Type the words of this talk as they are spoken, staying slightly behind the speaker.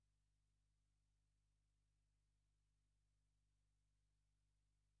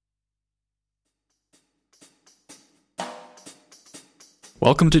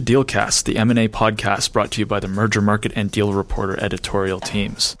Welcome to Dealcast, the M&A podcast brought to you by the Mergermarket and Deal Reporter editorial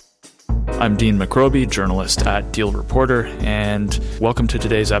teams. I'm Deane McRobie, journalist at Deal Reporter, and welcome to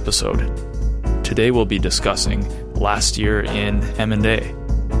today's episode. Today we'll be discussing last year in M&A.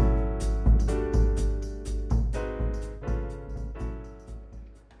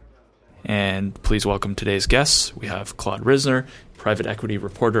 And please welcome today's guests. We have Claude Risner, private equity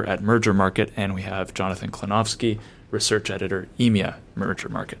reporter at Mergermarket, and we have Jonathan Klonowski, research editor, EMEA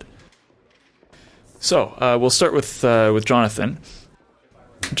Mergermarket. So we'll start with Jonathan.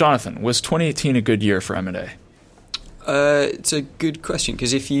 Jonathan, was 2018 a good year for M&A? It's a good question,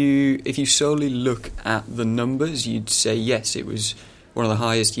 because if you solely look at the numbers, you'd say yes, it was one of the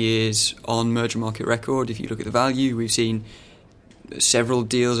highest years on Mergermarket record. If you look at the value, we've seen several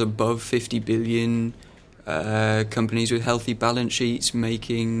deals above 50 billion, companies with healthy balance sheets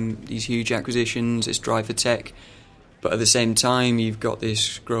making these huge acquisitions, this drive for tech. But at the same time, you've got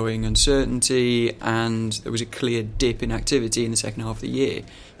this growing uncertainty, and there was a clear dip in activity in the second half of the year,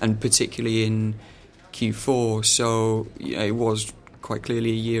 and particularly in Q4. So it was quite clearly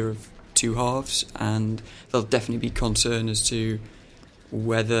a year of two halves, and there'll definitely be concern as to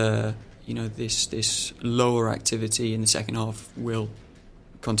whether this lower activity in the second half will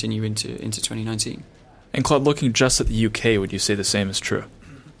continue into 2019. And Claude, looking just at the UK, would you say the same is true?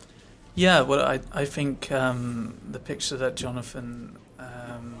 Yeah, well, I think the picture that Jonathan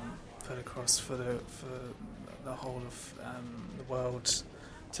put across for the whole of the world,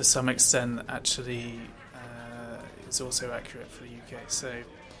 to some extent, actually is also accurate for the UK. So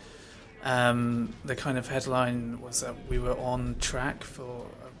the kind of headline was that we were on track for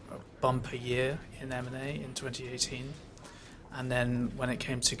a bumper year in M&A in 2018. And then when it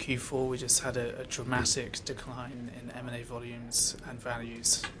came to Q4, we just had a dramatic decline in M&A volumes and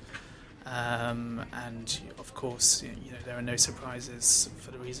values. And of course, there are no surprises for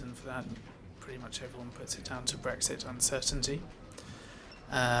the reason for that. Pretty much everyone puts it down to Brexit uncertainty.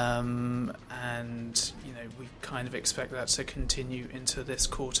 And we kind of expect that to continue into this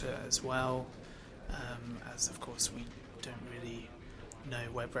quarter as well, as of course we don't really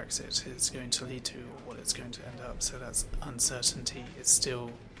know where Brexit is going to lead to or what it's going to end up. So that uncertainty is still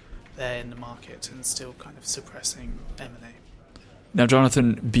there in the market and still kind of suppressing M&A. Now,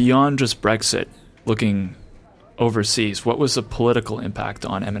 Jonathan, beyond just Brexit, looking overseas, what was the political impact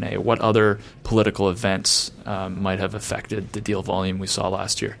on M&A? What other political events might have affected the deal volume we saw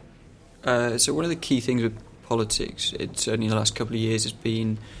last year? So one of the key things with politics, certainly in the last couple of years, has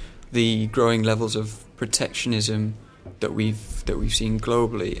been the growing levels of protectionism that we've seen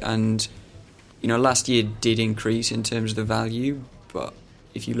globally. And last year did increase in terms of the value, but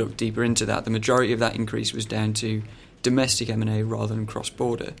if you look deeper into that, the majority of that increase was down to domestic M&A rather than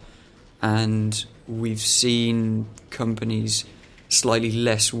cross-border. And we've seen companies slightly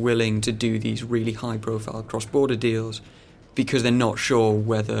less willing to do these really high-profile cross-border deals because they're not sure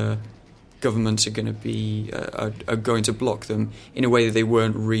whether governments are going to be are going to block them in a way that they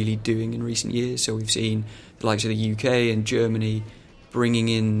weren't really doing in recent years. So we've seen the likes of the UK and Germany bringing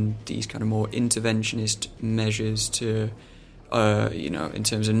in these kind of more interventionist measures to, in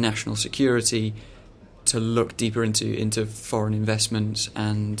terms of national security, to look deeper into foreign investments.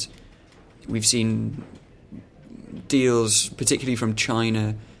 And we've seen deals, particularly from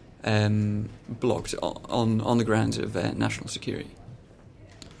China, blocked on the grounds of national security.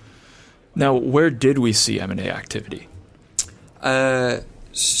 Now, where did we see M&A activity?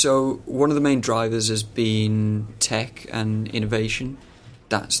 So one of the main drivers has been tech and innovation.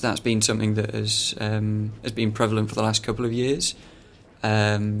 That's been something that has been prevalent for the last couple of years.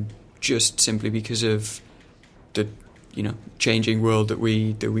 Just simply because of the changing world that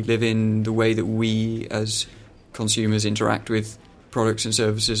we live in, the way that we as consumers interact with products and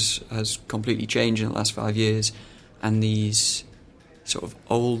services has completely changed in the last 5 years, and these sort of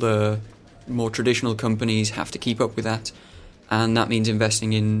older, more traditional companies have to keep up with that, and that means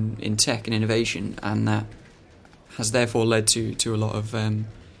investing in tech and innovation, and that has therefore led to a lot of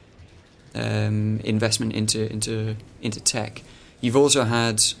investment into tech. You've also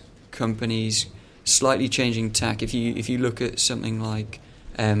had companies slightly changing tack. If you look at something like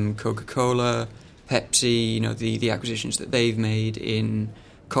Coca-Cola, Pepsi, the acquisitions that they've made in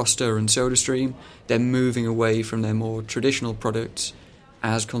Costa and SodaStream, they're moving away from their more traditional products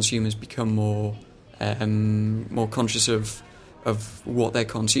as consumers become more conscious of what they're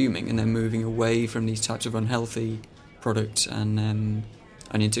consuming, and they're moving away from these types of unhealthy products and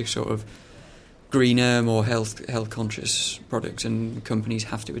into sort of greener, more health conscious products, and companies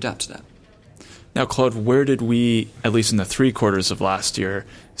have to adapt to that. Now, Claude, where did we, at least in the 3 quarters of last year,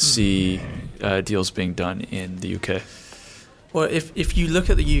 see deals being done in the UK? Well, if you look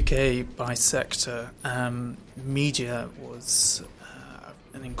at the UK by sector, media was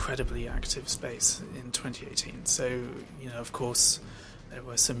an incredibly active space in 2018. So, of course, there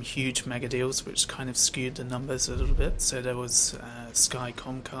were some huge mega deals which kind of skewed the numbers a little bit. So there was Sky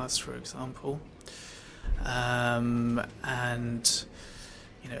Comcast, for example. And,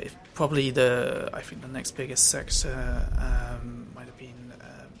 I think the next biggest sector might have been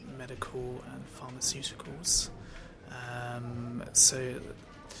medical and pharmaceuticals.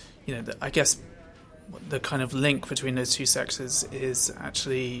 I guess the kind of link between those two sectors is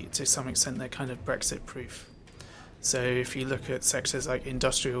actually, to some extent, they're kind of Brexit-proof. So if you look at sectors like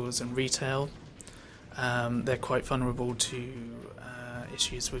industrials and retail, they're quite vulnerable to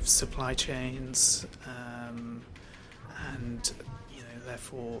issues with supply chains, and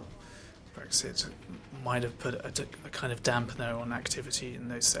therefore Brexit might have put a kind of dampener on activity in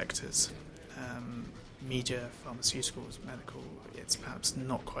those sectors. Media, pharmaceuticals, medical, it's perhaps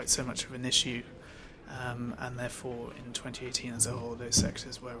not quite so much of an issue, and therefore in 2018 as a whole those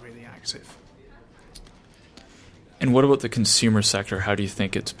sectors were really active. And what about the consumer sector? How do you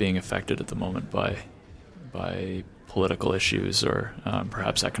think it's being affected at the moment by political issues or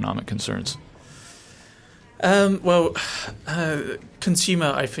perhaps economic concerns?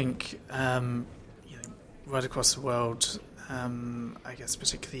 Consumer, I think, right across the world, I guess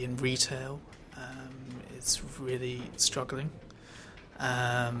particularly in retail, is really struggling,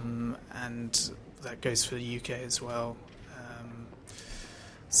 and that goes for the UK as well.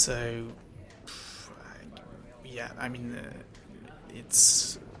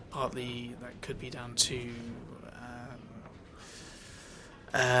 It's partly that could be down to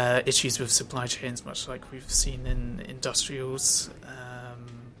issues with supply chains, much like we've seen in industrials.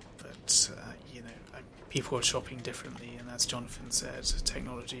 People are shopping differently, and as Jonathan said,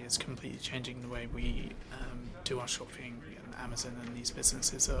 technology is completely changing the way we do our shopping, and Amazon and these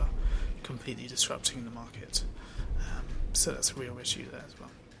businesses are completely disrupting the market. So that's a real issue there as well.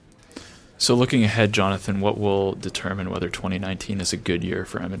 So looking ahead, Jonathan, what will determine whether 2019 is a good year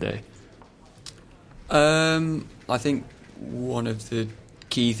for M&A? I think one of the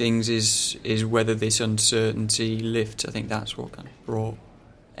key things is whether this uncertainty lifts. I think that's what kind of brought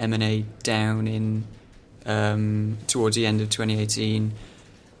M&A down in towards the end of 2018.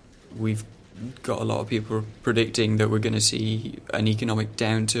 We've got a lot of people predicting that we're going to see an economic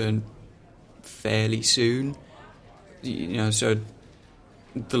downturn fairly soon. So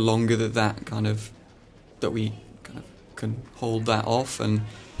the longer that we can hold that off, and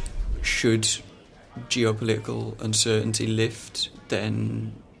should geopolitical uncertainty lift,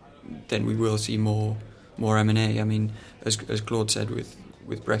 then we will see more M&A. I mean, as Claude said with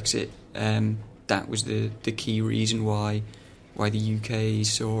Brexit, that was the key reason why the UK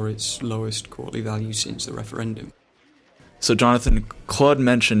saw its lowest quarterly value since the referendum. So, Jonathan, Claude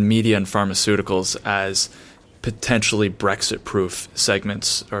mentioned media and pharmaceuticals as potentially Brexit-proof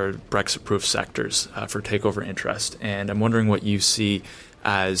segments or Brexit-proof sectors for takeover interest. And I'm wondering what you see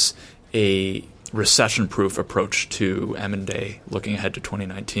as a recession-proof approach to M&A looking ahead to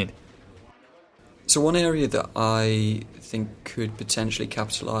 2019. So one area that I think could potentially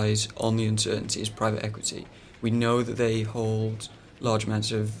capitalise on the uncertainty is private equity. We know that they hold large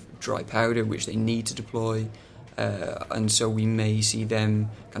amounts of dry powder which they need to deploy, and so we may see them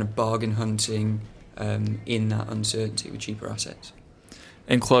kind of bargain hunting in that uncertainty with cheaper assets.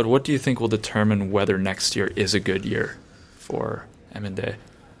 And Claude, what do you think will determine whether next year is a good year for M&A?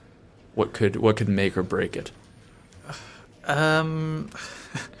 What could make or break it?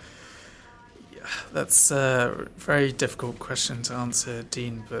 That's a very difficult question to answer,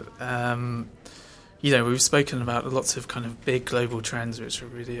 Dean, but we've spoken about lots of kind of big global trends which are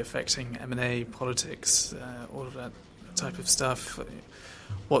really affecting M&A, politics, all of that type of stuff.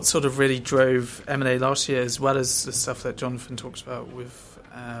 What sort of really drove M&A last year, as well as the stuff that Jonathan talks about with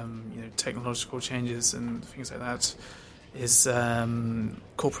technological changes and things like that, is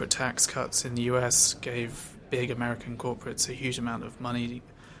corporate tax cuts in the US gave big American corporates a huge amount of money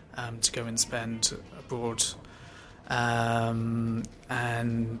to go and spend abroad, and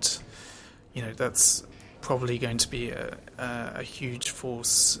that's probably going to be a huge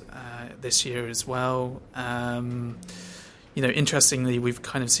force this year as well. Interestingly, we've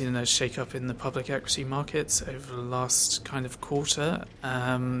kind of seen a shake-up in the public equity markets over the last kind of quarter,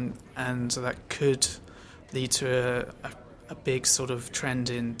 and that could lead to a big sort of trend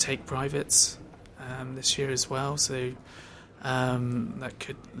in take-privates this year as well. So that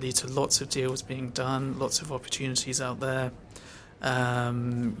could lead to lots of deals being done, lots of opportunities out there,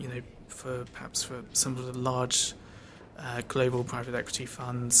 for some of the large global private equity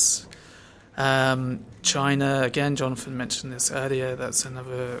funds. China, again, Jonathan mentioned this earlier, that's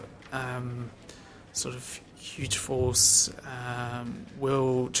another sort of huge force.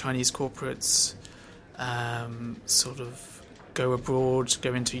 Will Chinese corporates sort of go abroad,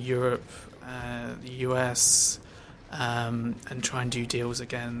 go into Europe, the US, and try and do deals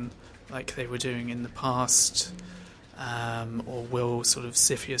again like they were doing in the past? Or will sort of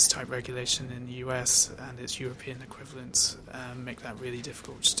CFIUS-type regulation in the US and its European equivalents make that really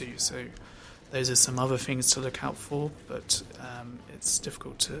difficult to do? So those are some other things to look out for, but it's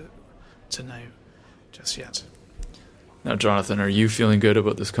difficult to know just yet. Now, Jonathan, are you feeling good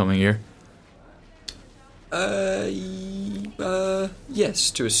about this coming year?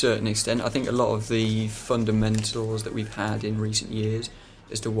 Yes, to a certain extent. I think a lot of the fundamentals that we've had in recent years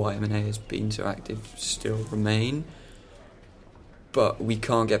as to why M&A has been so active still remain. But we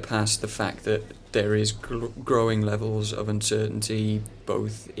can't get past the fact that there is growing levels of uncertainty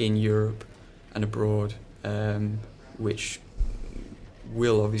both in Europe and abroad, which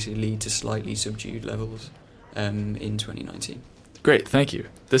will obviously lead to slightly subdued levels in 2019. Great, thank you.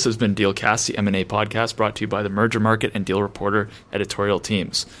 This has been Dealcast, the M&A podcast brought to you by the Mergermarket and Deal Reporter editorial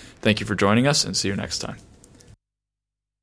teams. Thank you for joining us, and see you next time.